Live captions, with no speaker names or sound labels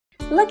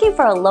Looking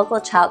for a local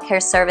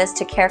childcare service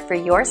to care for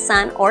your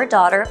son or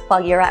daughter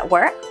while you're at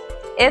work?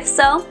 If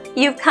so,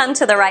 you've come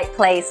to the right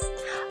place.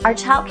 Our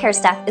childcare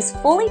staff is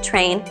fully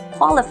trained,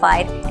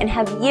 qualified, and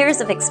have years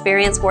of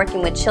experience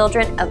working with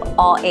children of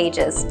all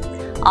ages.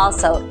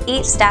 Also,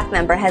 each staff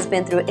member has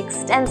been through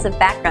extensive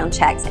background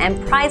checks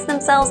and prides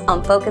themselves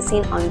on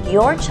focusing on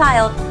your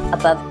child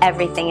above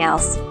everything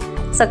else.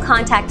 So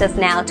contact us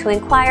now to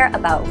inquire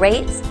about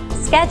rates,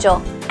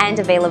 schedule, and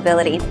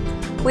availability.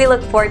 We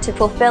look forward to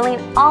fulfilling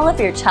all of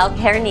your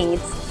childcare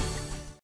needs.